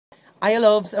Hiya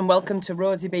loves and welcome to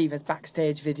Rosie Beaver's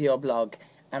Backstage video blog.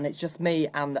 And it's just me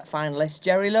and finalist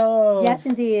Geri Love. Yes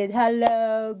indeed.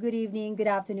 Hello, good evening, good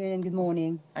afternoon and good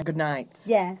morning. And good night.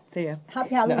 Yeah. See ya.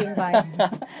 Happy Halloween, bye.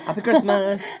 Happy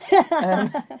Christmas.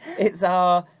 It's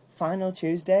our final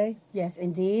Tuesday. Yes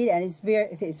indeed, and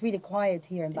it's really quiet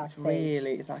here in Backstage.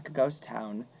 It's like a ghost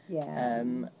town. Yeah.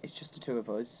 It's just the two of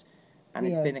us. And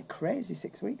it's been a crazy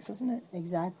 6 weeks, hasn't it?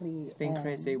 Exactly. It's been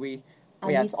crazy.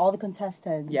 We had all the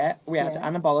contestants. Yeah, we had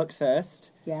Anna Bollocks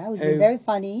first. Yeah, who was very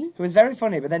funny. Who was very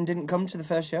funny, but then didn't come to the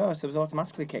first show, so was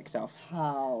automatically kicked off.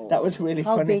 How? That was really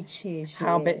funny.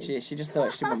 How bitchy. She just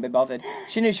thought she wouldn't be bothered.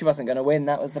 She knew she wasn't going to win,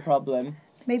 that was the problem.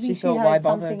 Maybe she had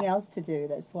something else to do,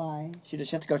 that's why. She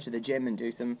had to go to the gym and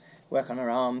do some work on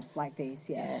her arms. Like this,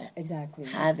 yeah. Exactly.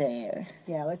 Hi there.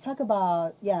 Yeah, let's talk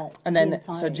about, and then,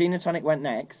 so Gina Tonic went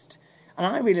next. And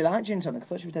I really liked Gina Tonic. I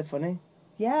thought she was dead funny.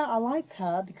 Yeah, I like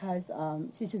her because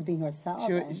she's just being herself.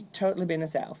 She's totally being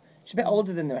herself. She's a bit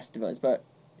older than the rest of us, but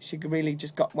she really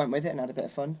just went with it and had a bit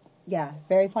of fun. Yeah,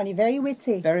 very funny, very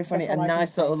witty. Very funny, and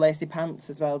nice little lacy pants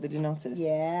as well. Did you notice?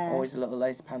 Yeah. Always a little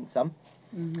lacy pants on.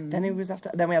 Then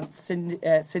we had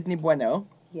Sydney Bueno.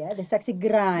 Yeah, the sexy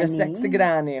granny. The sexy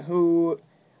granny, who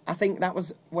I think that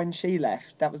was when she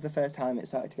left. That was the first time it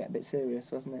started to get a bit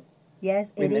serious, wasn't it?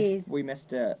 Yes, it is. We missed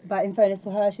her. But in fairness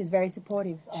to her, she's very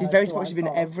supportive. She's very supportive. She's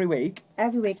been every week.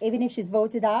 Every week. Even if she's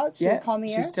voted out, she'll come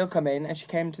here. She's still coming, and she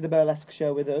came to the burlesque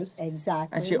show with us.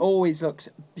 Exactly. And she always looks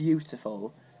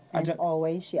beautiful. As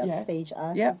always, she upstage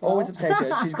us. Yeah, always upstage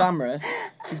us. She's glamorous,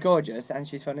 she's gorgeous, and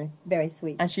she's funny. Very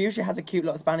sweet. And she usually has a cute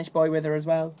little Spanish boy with her as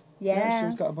well. Yeah.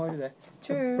 She's got a boy with her.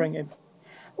 True. Bring him.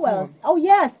 Well, oh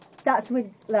yes, that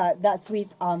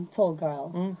sweet tall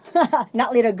girl,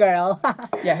 not little girl.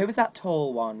 Yeah, who was that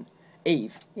tall one?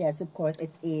 Eve. Yes, of course,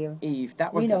 it's Eve. Eve,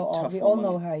 that was a tough one. We all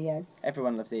know her, yes.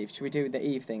 Everyone loves Eve. Should we do the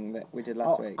Eve thing that we did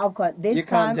last week? Of course. This you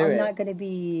can't time do I'm it. not going to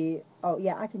be... Oh,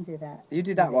 yeah, I can do that. You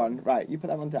do that one. Right, you put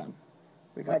that one down.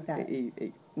 We got that?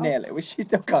 Nearly. She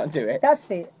still can't do it. That's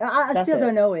it. I still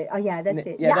don't know it. Oh, yeah, that's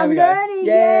it. Yeah, I'm learning.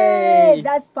 Yay!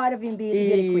 That's part of being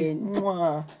beauty queen.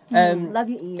 Mwah. Love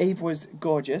you, Eve. Eve was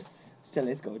gorgeous. Still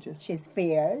is gorgeous. She's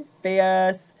fierce.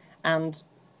 Fierce. And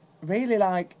really,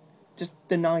 just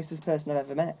the nicest person I've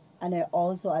ever met. And I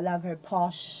love her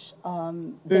posh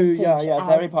vintage outfit.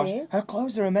 Very posh. Her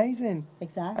clothes are amazing.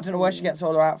 Exactly. I don't know where she gets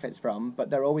all her outfits from, but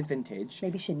they're always vintage.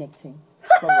 Maybe she nicked him.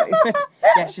 Probably.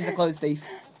 Yeah, she's a clothes thief.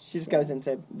 She just goes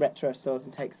into retro stores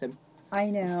and takes them. I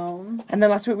know. And then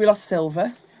last week we lost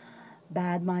Silver.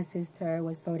 Bad, my sister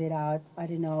was voted out. I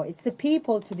don't know. It's the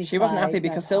people to decide. She wasn't happy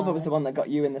because Silver was the one that got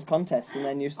you in this contest, and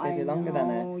then you stayed longer than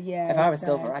her. Yeah, if I was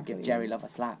Silver, I'd give Geri Love a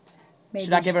slap. Maybe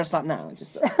Should I give her a slap now?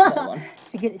 Just a little one.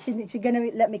 She's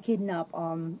gonna let me kidnap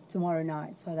tomorrow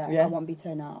night so that I won't be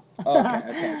turned out.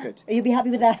 Okay, good. You'll be happy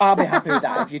with that? I'll be happy with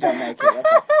that if you don't make it.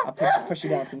 I'll push you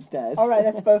down some stairs. All right,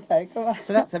 that's perfect.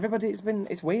 So that's everybody.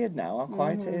 It's weird now how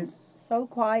quiet it is. So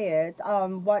quiet.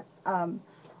 What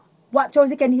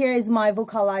Rosie can hear is my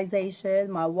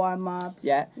vocalization, my warm ups.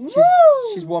 Yeah,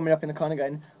 she's warming up in the corner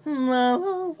going.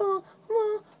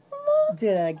 Do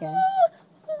that again.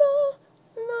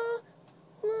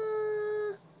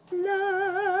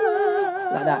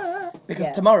 Like that. Because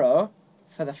tomorrow,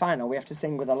 for the final, we have to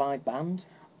sing with a live band.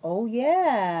 Oh,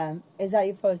 yeah. Is that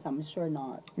your first time? I'm sure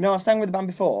not. No, I've sang with the band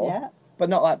before. Yeah. But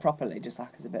not properly, just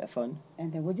as a bit of fun.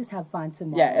 And then we'll just have fun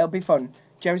tomorrow. Yeah, it'll be fun.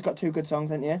 Geri's got 2 good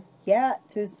songs, haven't you? Yeah,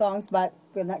 2 songs, but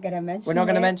we're not going to mention We're not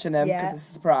going to mention them because it's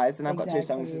a surprise, and I've got 2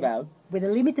 songs as well. With a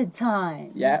limited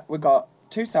time. Yeah, we've got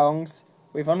 2 songs.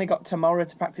 We've only got tomorrow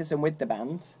to practice them with the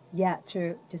band. Yeah,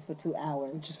 true. Just for 2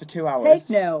 hours. Just for 2 hours. Take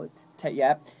note.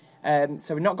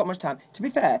 So we've not got much time. To be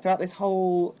fair, throughout this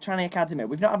whole Tranny Academy,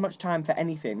 we've not had much time for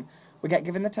anything. We get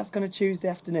given the task on a Tuesday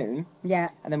afternoon. Yeah.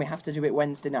 And then we have to do it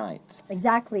Wednesday night.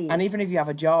 Exactly. And even if you have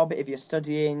a job, if you're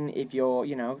studying, if you're,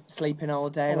 sleeping all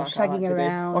day, or shagging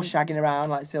around. Or shagging around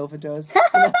like Silver does.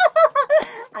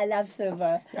 I love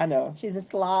Silver. I know. She's a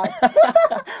slut.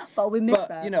 But we miss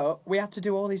her. We had to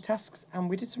do all these tasks and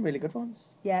we did some really good ones.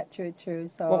 Yeah, true.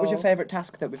 So what was your favourite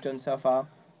task that we've done so far?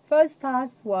 First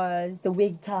task was the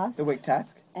wig task. The wig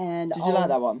task. And did you like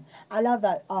that one? I love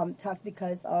that task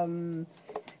because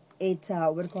it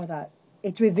what do you call that?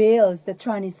 It reveals the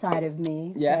tranny side of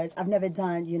me. Yeah. Because I've never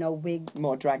done, wig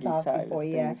more draggy stuff side before.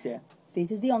 Things, yeah. This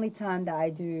is the only time that I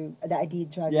did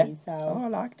druggy. Yeah. So I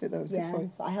liked it. That was good for you.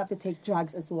 So I have to take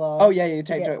drugs as well. Oh yeah, you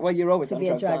take drugs. Well, you're always on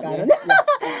drugs, aren't you?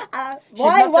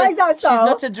 Why is that so? She's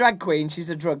not a drag queen. She's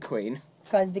a drug queen.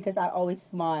 Because I always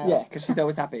smile. Yeah, because she's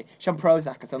always happy. She's on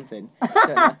Prozac or something. She's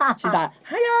like,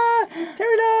 hiya,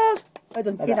 Geri Love. I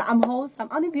don't see that. I'm wholesome.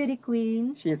 I'm a beauty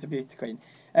queen. She is a beauty queen.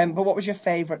 But what was your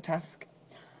favourite task?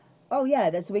 Oh yeah,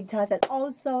 that's a big task, and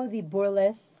also the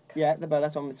burlesque. Yeah, the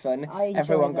burlesque one was fun. I enjoyed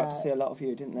Everyone got to that. see a lot of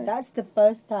you, didn't they? That's the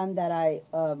first time that I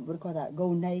what do you call that?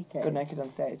 Go naked. Go naked on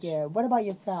stage. Yeah. What about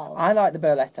yourself? I like the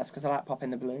burlesque task because I like popping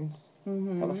the balloons.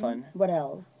 Mm-hmm. That was fun. What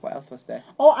else? What else was there?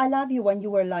 Oh, I love you when you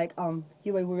were like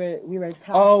we were tasked.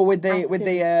 Oh, with asked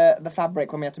the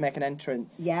fabric when we had to make an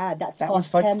entrance. Yeah, that That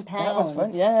cost was fun. £10. That was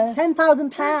fun, yeah.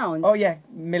 £10,000. Oh yeah,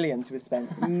 millions we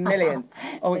spent. Millions.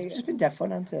 Oh, it's just been dead fun,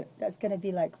 hasn't it? That's gonna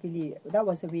be like really. That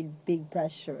was a really big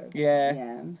pressure. Yeah.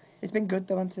 Yeah. It's been good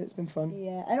though, hasn't it? It's been fun.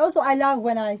 Yeah, and also I love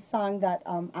when I sang that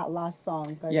At Last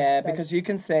song. Yeah, because you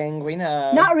can sing, we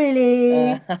know. Not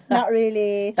really, not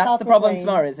really. That's the problem Self-proclaimed.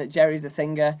 tomorrow, is that Geri's a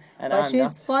singer and But I'm she's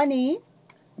not. funny,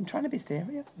 I'm trying to be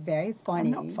serious. very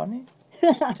funny. I'm not funny.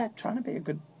 I'm trying to be a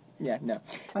good... Yeah, no.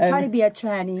 I'm trying to be a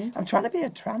tranny, I'm trying to be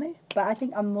a tranny. but I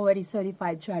think I'm already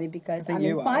certified tranny because think I'm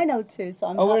you in are. final too. So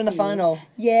I'm Oh, we're in the happy. final.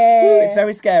 Yeah. Ooh, it's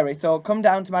very scary. So come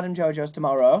down to Madame Jojo's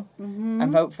tomorrow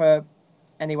and vote for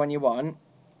anyone you want.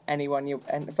 And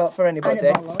vote for anybody.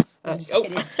 Anabolic. I'm just Oh.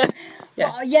 kidding.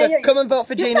 Yeah. Oh, yeah, So you're- come and vote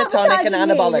for you're Gina Tonic and sabotaging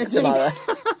me. Anabolic You're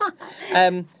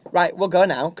tomorrow. Right, we'll go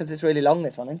now because it's really long,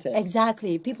 this one, isn't it?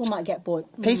 Exactly. People might get bored.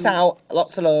 Peace out.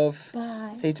 Lots of love.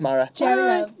 Bye. See you tomorrow.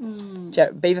 Jerry.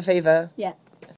 Beaver fever. Yeah.